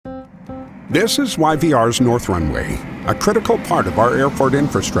This is YVR's North Runway, a critical part of our airport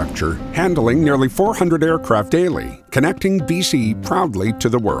infrastructure, handling nearly 400 aircraft daily, connecting BC proudly to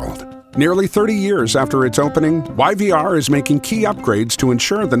the world. Nearly 30 years after its opening, YVR is making key upgrades to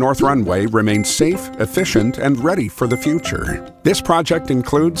ensure the North Runway remains safe, efficient, and ready for the future. This project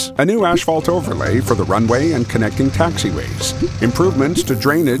includes a new asphalt overlay for the runway and connecting taxiways, improvements to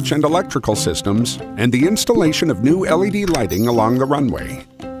drainage and electrical systems, and the installation of new LED lighting along the runway.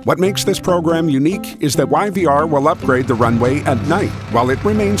 What makes this program unique is that YVR will upgrade the runway at night while it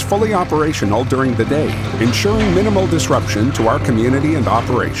remains fully operational during the day, ensuring minimal disruption to our community and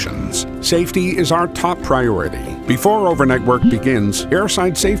operations. Safety is our top priority. Before overnight work begins,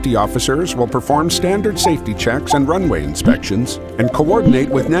 airside safety officers will perform standard safety checks and runway inspections and coordinate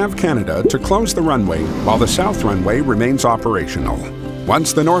with NAV Canada to close the runway while the South Runway remains operational.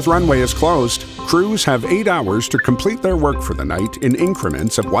 Once the North Runway is closed, crews have 8 hours to complete their work for the night in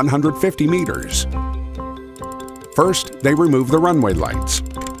increments of 150 meters. First, they remove the runway lights.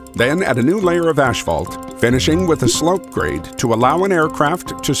 Then add a new layer of asphalt, finishing with a slope grade to allow an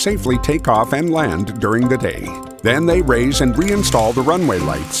aircraft to safely take off and land during the day. Then they raise and reinstall the runway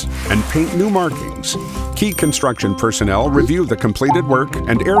lights and paint new markings. Key construction personnel review the completed work,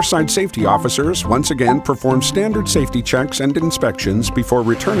 and airside safety officers once again perform standard safety checks and inspections before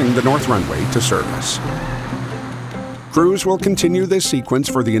returning the North Runway to service. Crews will continue this sequence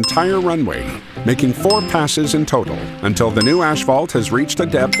for the entire runway, making 4 passes in total until the new asphalt has reached a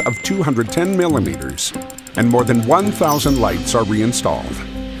depth of 210 millimeters and more than 1,000 lights are reinstalled.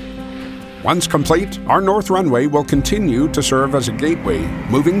 Once complete, our North Runway will continue to serve as a gateway,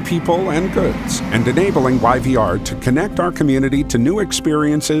 moving people and goods, and enabling YVR to connect our community to new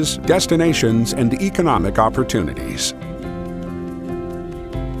experiences, destinations, and economic opportunities.